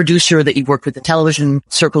 what producer that you've worked with the television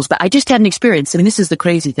circles. But I just had an experience. I mean, this is the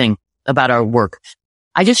crazy thing about our work.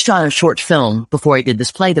 I just shot a short film before I did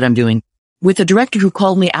this play that I'm doing with a director who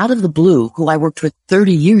called me out of the blue, who I worked with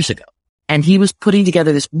 30 years ago. And he was putting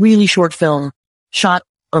together this really short film, shot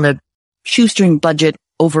on a shoestring budget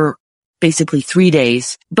over basically 3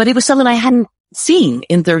 days, but it was something I hadn't seen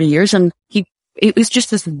in 30 years. And it was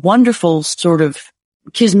just this wonderful sort of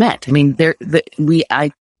kismet. I mean, we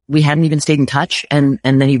hadn't even stayed in touch, and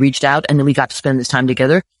then he reached out, and then we got to spend this time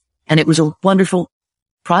together, and it was a wonderful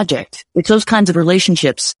project. It's those kinds of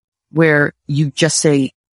relationships where you just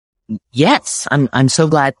say, yes, I'm so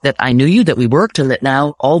glad that I knew you, that we worked, and that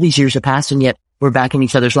now all these years have passed, and yet we're back in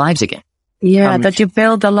each other's lives again. Yeah, that you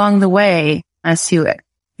build along the way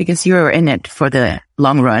because you were in it for the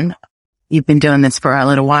long run. You've been doing this for a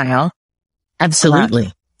little while.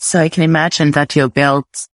 Absolutely. So I can imagine that you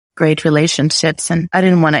built great relationships. And I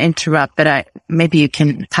didn't want to interrupt, but maybe you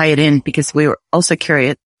can tie it in, because we were also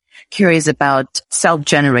curious about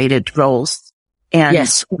self-generated roles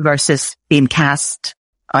and versus being cast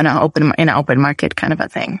on in an open market kind of a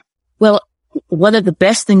thing. Well, one of the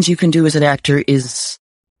best things you can do as an actor is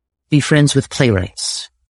be friends with playwrights.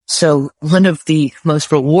 So one of the most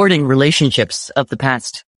rewarding relationships of the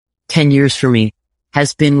past 10 years for me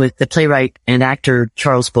has been with the playwright and actor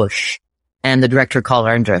Charles Bush and the director Carl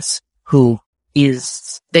Andress, who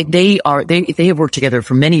is, they have worked together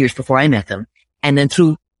for many years before I met them. And then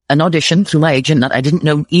through an audition, through my agent, I didn't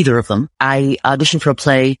know either of them, I auditioned for a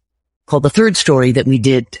play called The Third Story that we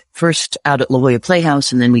did first out at La Jolla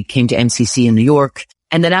Playhouse, and then we came to MCC in New York.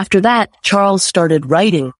 And then after that, Charles started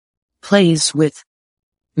writing plays with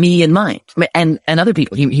me in mind and other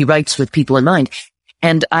people. He writes with people in mind.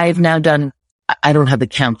 And I've now done, I don't have the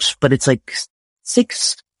count, but it's like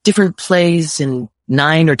 6 different plays in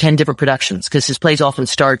 9 or 10 different productions, because his plays often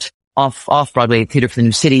start off Broadway, Theater for the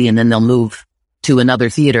New City, and then they'll move to another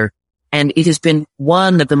theater. And it has been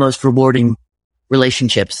one of the most rewarding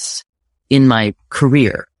relationships in my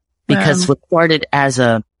career, because what started as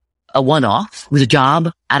a one-off, was a job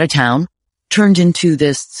out of town, turned into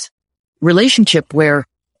this relationship where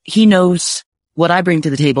he knows what I bring to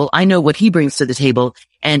the table, I know what he brings to the table,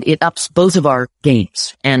 and it ups both of our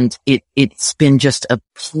games. And it's been just a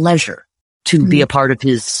pleasure to be a part of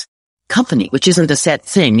his company, which isn't a set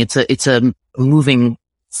thing. It's a moving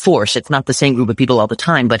force. It's not the same group of people all the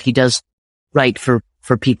time, but he does write for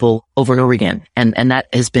people over and over again. And that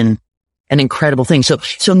has been an incredible thing. So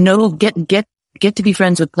get to be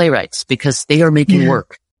friends with playwrights, because they are making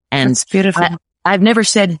work. And that's beautiful. I've never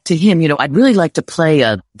said to him, I'd really like to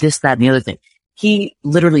play this, that, and the other thing. He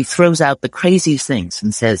literally throws out the craziest things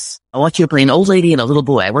and says, I want you to play an old lady and a little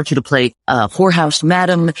boy. I want you to play a whorehouse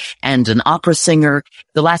madam and an opera singer.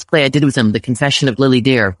 The last play I did with him, The Confession of Lily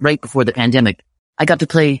Dare, right before the pandemic, I got to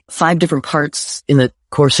play 5 different parts in the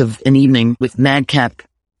course of an evening with madcap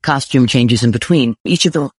costume changes in between. Each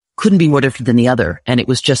of them couldn't be more different than the other. And it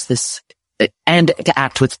was just this, and to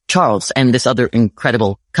act with Charles and this other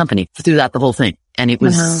incredible company throughout the whole thing. And it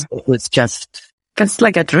was just... That's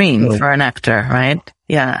like a dream for an actor, right?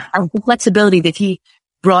 Yeah. And the flexibility that he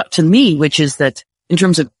brought to me, which is that in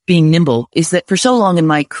terms of being nimble, is that for so long in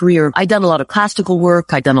my career, I'd done a lot of classical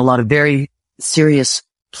work. I'd done a lot of very serious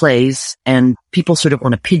plays, and people sort of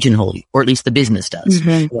want to pigeonhole you, or at least the business does.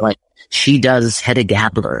 Mm-hmm. Like, she does Hedda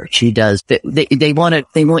Gabler. She does, they want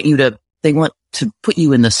to put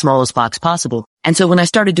you in the smallest box possible. And so when I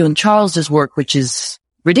started doing Charles's work, which is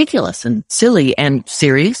ridiculous and silly and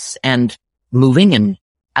serious and moving and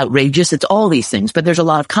outrageous, it's all these things, but there's a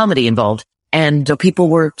lot of comedy involved. And people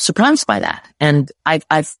were surprised by that. And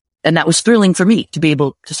and that was thrilling for me to be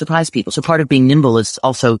able to surprise people. So part of being nimble is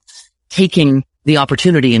also taking the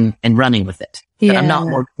opportunity and running with it. Yeah. But I'm not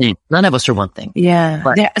one thing. None of us are one thing.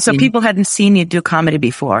 Yeah. So people hadn't seen you do comedy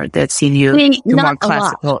before. They'd seen you do more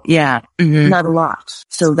classical. Lot. Yeah. Mm-hmm. Not a lot.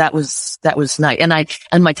 So that was nice.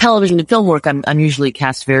 And my television and film work, I'm usually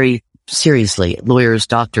cast very seriously. Lawyers,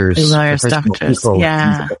 doctors. People,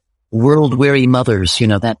 yeah. World-weary mothers,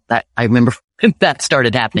 that I remember that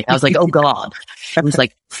started happening. I was like, oh God. It was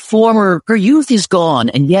like her youth is gone,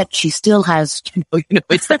 and yet she still has,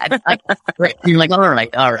 it's that. You're like,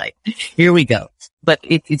 all right, here we go. But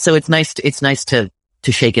it's nice to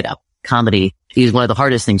shake it up. Comedy is one of the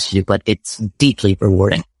hardest things to do, but it's deeply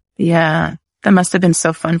rewarding. Yeah. That must have been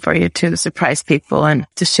so fun for you to surprise people and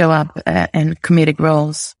to show up in comedic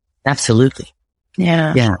roles. Absolutely.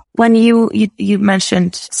 Yeah. Yeah. When you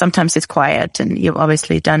mentioned sometimes it's quiet, and you've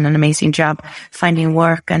obviously done an amazing job finding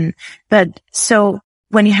work. But so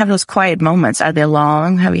when you have those quiet moments, are they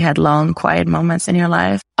long? Have you had long, quiet moments in your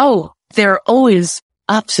life? Oh, there are always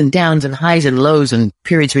ups and downs and highs and lows and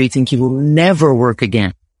periods where you think you will never work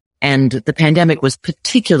again. And the pandemic was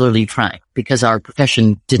particularly trying because our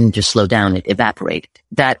profession didn't just slow down, it evaporated.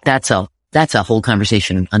 That's a whole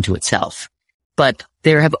conversation unto itself. But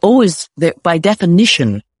there have always, by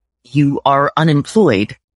definition, you are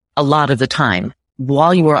unemployed a lot of the time.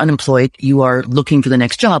 While you are unemployed, you are looking for the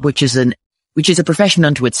next job, which is a profession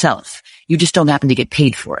unto itself. You just don't happen to get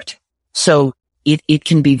paid for it. So it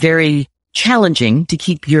can be very challenging to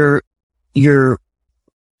keep your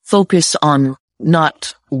focus on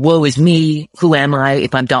not woe is me, who am I,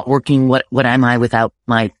 if I'm not working, what am I without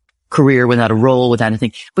my career, without a role, without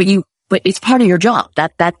anything. But it's part of your job.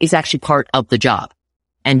 That is actually part of the job.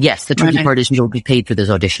 And yes, the tricky part is you don't get paid for those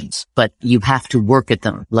auditions, but you have to work at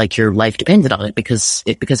them like your life depended on it because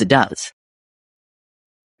it does.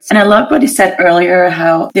 And I love what you said earlier,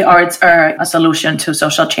 how the arts are a solution to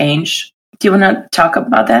social change. Do you want to talk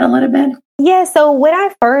about that a little bit? Yeah. So when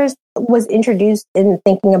I first was introduced in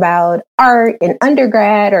thinking about art in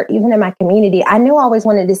undergrad or even in my community, I knew I always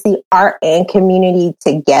wanted to see art and community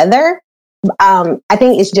together. I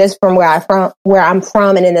think it's just from where I'm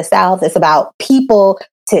from and in the South, it's about people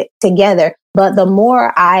together. But the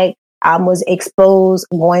more I was exposed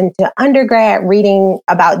going to undergrad, reading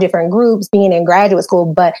about different groups, being in graduate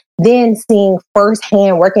school, but then seeing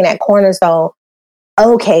firsthand working at Cornerstone,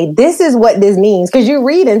 okay, this is what this means. Because you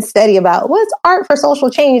read and study about what's art for social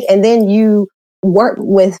change, and then you work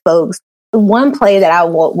with folks. One play that I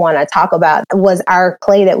want to talk about was our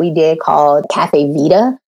play that we did called Cafe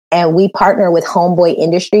Vita. And we partner with Homeboy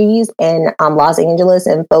Industries in Los Angeles.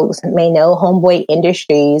 And folks may know Homeboy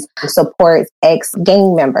Industries supports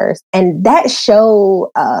ex-gang members. And that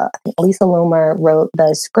show, Lisa Loomer wrote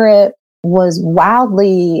the script, was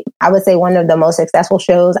wildly, I would say, one of the most successful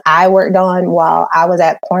shows I worked on while I was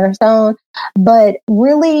at Cornerstone. But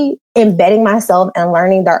really embedding myself and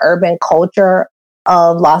learning the urban culture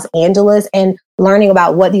of Los Angeles and learning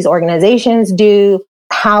about what these organizations do,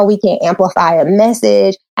 how we can amplify a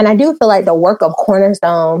message. And I do feel like the work of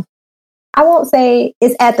Cornerstone, I won't say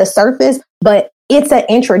it's at the surface, but it's an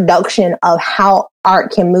introduction of how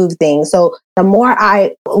art can move things. So the more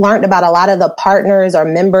I learned about a lot of the partners or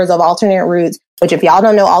members of Alternate Roots, which if y'all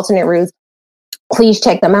don't know Alternate Roots, please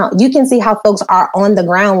check them out. You can see how folks are on the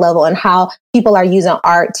ground level and how people are using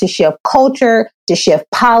art to shift culture, to shift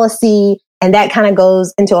policy. And that kind of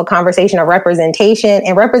goes into a conversation of representation.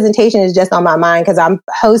 And representation is just on my mind because I'm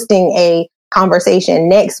hosting a conversation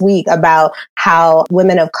next week about how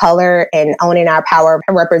women of color and owning our power of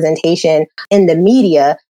representation in the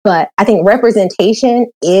media. But I think representation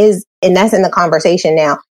is, and that's in the conversation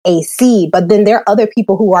now, a seed. But then there are other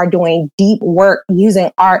people who are doing deep work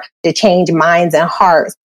using art to change minds and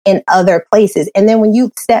hearts in other places. And then when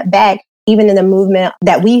you step back, even in the movement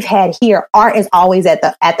that we've had here, art is always at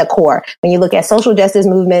the core. When you look at social justice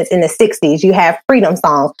movements in the 60s, you have freedom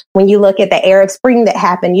songs. When you look at the Arab Spring that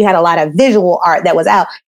happened, you had a lot of visual art that was out.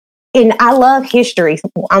 And I love history.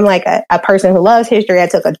 I'm like a person who loves history. I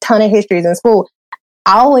took a ton of histories in school.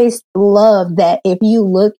 I always love that if you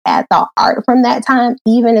look at the art from that time,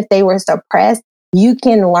 even if they were suppressed, you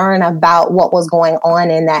can learn about what was going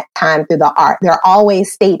on in that time through the art. There are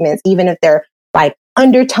always statements, even if they're like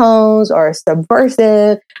undertones or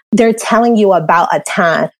subversive, they're telling you about a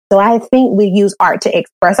time. So I think we use art to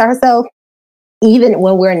express ourselves, even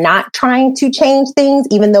when we're not trying to change things,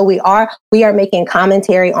 even though we are making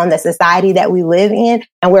commentary on the society that we live in,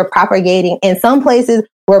 and we're propagating in some places,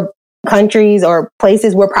 we're countries or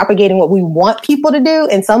places, we're propagating what we want people to do.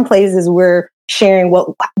 In some places, we're sharing what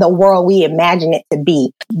the world we imagine it to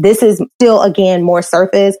be. This is still, again, more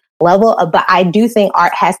surface level, but I do think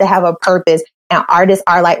art has to have a purpose. And artists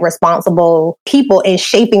are like responsible people in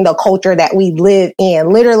shaping the culture that we live in.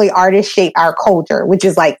 Literally, artists shape our culture, which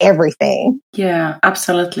is like everything. Yeah,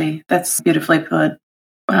 absolutely. That's beautifully put.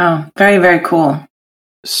 Wow. Very, very cool.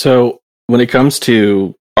 So when it comes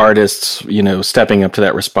to artists, stepping up to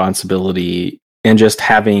that responsibility and just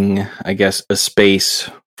having, I guess, a space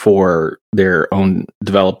for their own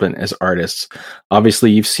development as artists. Obviously,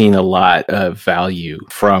 you've seen a lot of value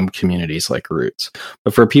from communities like Roots.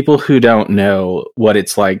 But for people who don't know what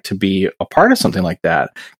it's like to be a part of something like that,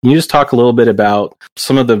 can you just talk a little bit about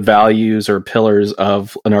some of the values or pillars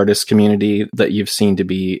of an artist community that you've seen to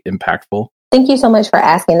be impactful? Thank you so much for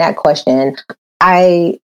asking that question.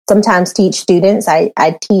 I sometimes teach students. I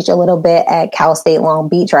teach a little bit at Cal State Long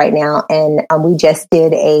Beach right now, and we just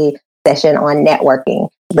did a session on networking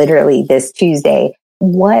literally this Tuesday.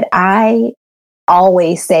 What I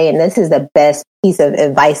always say, and this is the best piece of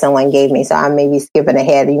advice someone gave me, so I may be skipping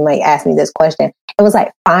ahead. You might ask me this question. It was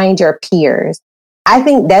like, find your peers. I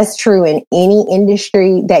think that's true in any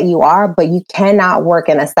industry that you are, but you cannot work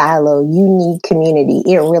in a silo. You need community.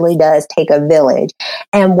 It really does take a village.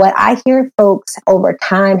 And what I hear folks over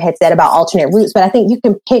time had said about Alternate Roots, but I think you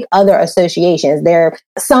can pick other associations. There are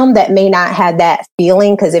some that may not have that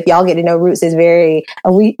feeling, because if y'all get to know Roots, is very,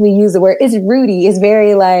 we use the word, it's rooty. It's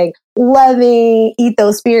very like loving,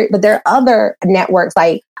 ethos, spirit. But there are other networks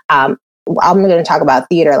like, I'm going to talk about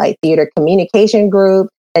theater, like Theater Communication Group,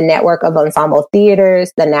 the Network of Ensemble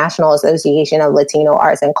Theaters, the National Association of Latino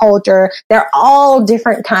Arts and Culture. They're all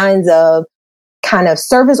different kinds of kind of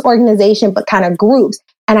service organization, but kind of groups.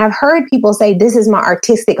 And I've heard people say, this is my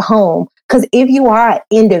artistic home. Because if you are an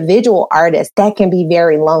individual artist, that can be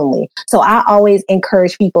very lonely. So I always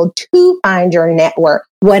encourage people to find your network,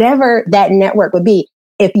 whatever that network would be.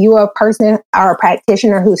 If you're a person or a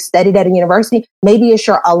practitioner who studied at a university, maybe it's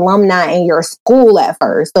your alumni in your school at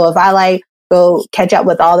first. So if I go catch up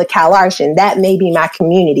with all the CalArtian, that may be my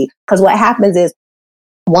community. Because what happens is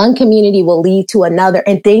one community will lead to another,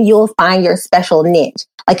 and then you'll find your special niche.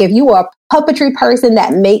 Like if you are a puppetry person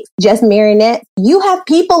that makes just marionettes, you have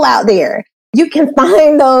people out there. You can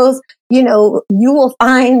find those, you will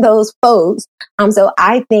find those folks. So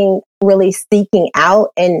I think really seeking out,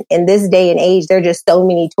 and in this day and age, there are just so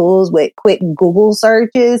many tools with quick Google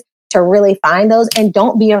searches to really find those, and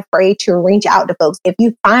don't be afraid to reach out to folks. If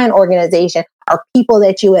you find organization or people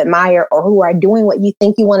that you admire or who are doing what you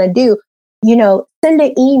think you want to do, send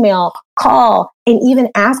an email, call, and even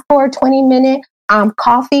ask for a 20-minute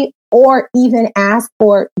coffee or even ask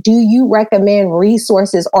for, do you recommend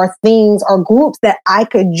resources or things or groups that I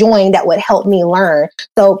could join that would help me learn?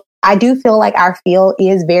 So I do feel like our field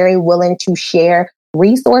is very willing to share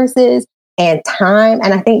resources and time.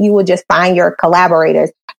 And I think you will just find your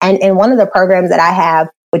collaborators. And in one of the programs that I have,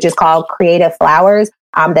 which is called Creative Flowers,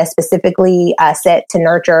 that's specifically set to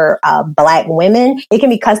nurture Black women. It can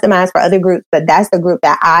be customized for other groups, but that's the group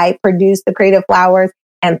that I produce, the Creative Flowers,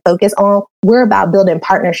 and focus on. We're about building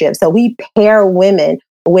partnerships. So we pair women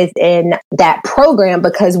within that program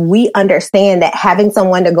because we understand that having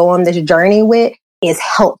someone to go on this journey with is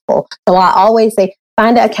helpful. So I always say,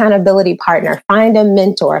 find an accountability partner, find a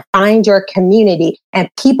mentor, find your community, and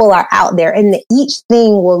people are out there, and each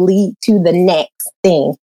thing will lead to the next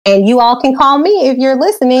thing. And you all can call me if you're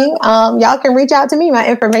listening. Y'all can reach out to me. My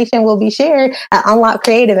information will be shared at Unlock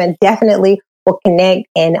Creative, and definitely will connect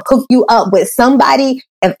and hook you up with somebody.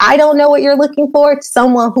 If I don't know what you're looking for,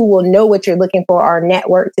 someone who will know what you're looking for or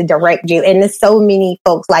network to direct you. And there's so many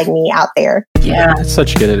folks like me out there. Yeah. That's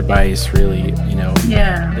such good advice, really.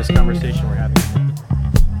 This conversation we're having.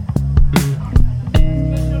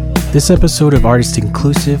 This episode of Artist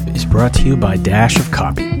Inclusive is brought to you by Dash of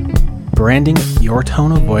Copy. Branding your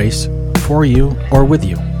tone of voice for you or with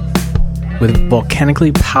you. With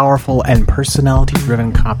volcanically powerful and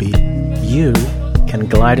personality-driven copy, you can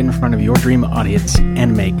glide in front of your dream audience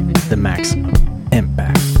and make the maximum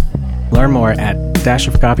impact. Learn more at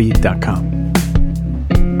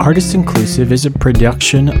dashofcopy.com. Artist Inclusive is a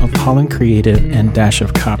production of Holland Creative and Dash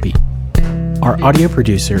of Copy. Our audio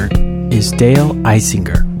producer is Dale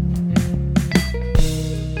Eisinger.